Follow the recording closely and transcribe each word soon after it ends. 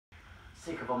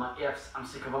Sick of all my ifs, I'm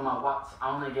sick of all my whats. I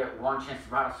only get one chance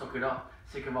to ride, I'll suck it up.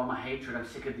 Sick of all my hatred, I'm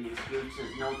sick of the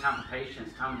excuses. No time for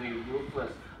patience, time to be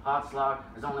ruthless. Hard slog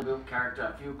has only built character.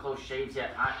 A few close shaves,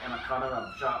 yet I am a cutter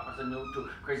of sharp as a neutral,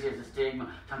 crazy as a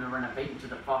stigma. Time to renovate into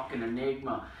the fucking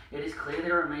enigma. It is clear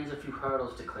there remains a few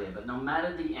hurdles to clear, but no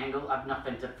matter the angle, I've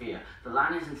nothing to fear. The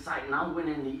line is in sight and I'll win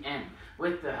in the end.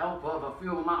 With the help of a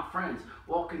few of my friends,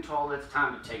 walking tall, it's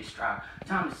time to take stride.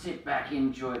 Time to sit back,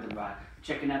 enjoy the ride.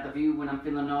 Checking out the view when I'm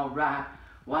feeling alright.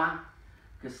 Why?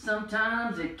 'Cause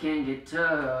sometimes it can get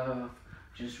tough.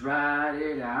 Just ride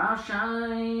it out,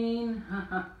 shine,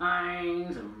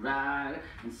 so ride it.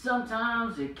 And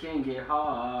sometimes it can get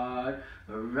hard,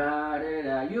 but ride it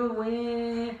out, you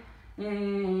win.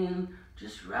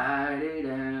 Just ride it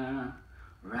out,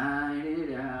 ride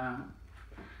it out.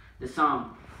 This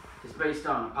song is based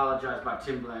on Apologize by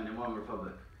Timbaland and One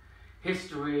Republic.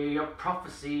 History, a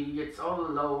prophecy, it's all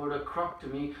a load of crock to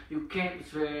me. You can't be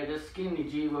swear the skinny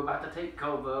G, we're about to take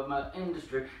over my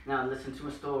industry. Now listen to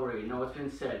my story, know what's been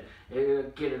said.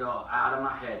 Get it all out of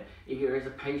my head. Eager is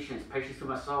a patience, patience to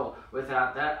my soul.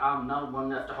 Without that, I'm not one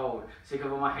left to hold. Sick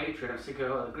of all my hatred, I'm sick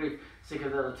of all the grief. Sick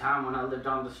of the time when I lived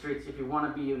on the streets. If you want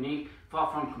to be unique,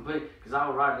 far from complete, 'cause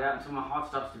I'll ride it out until my heart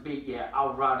stops to beat. Yeah,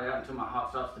 I'll ride it out until my heart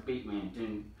stops to beat, man.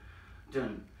 Dun,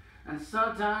 dun. And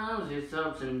sometimes it's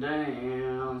ups and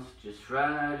downs. Just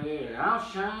ride it out,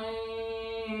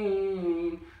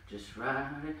 shine. Just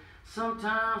ride it.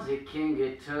 Sometimes it can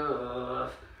get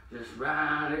tough. Just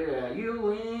ride it out, you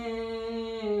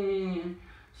win.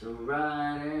 So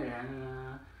ride it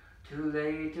out. Too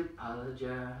late to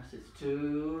apologize, it's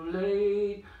too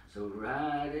late. So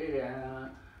ride it out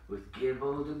with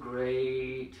Gibble the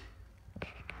Great.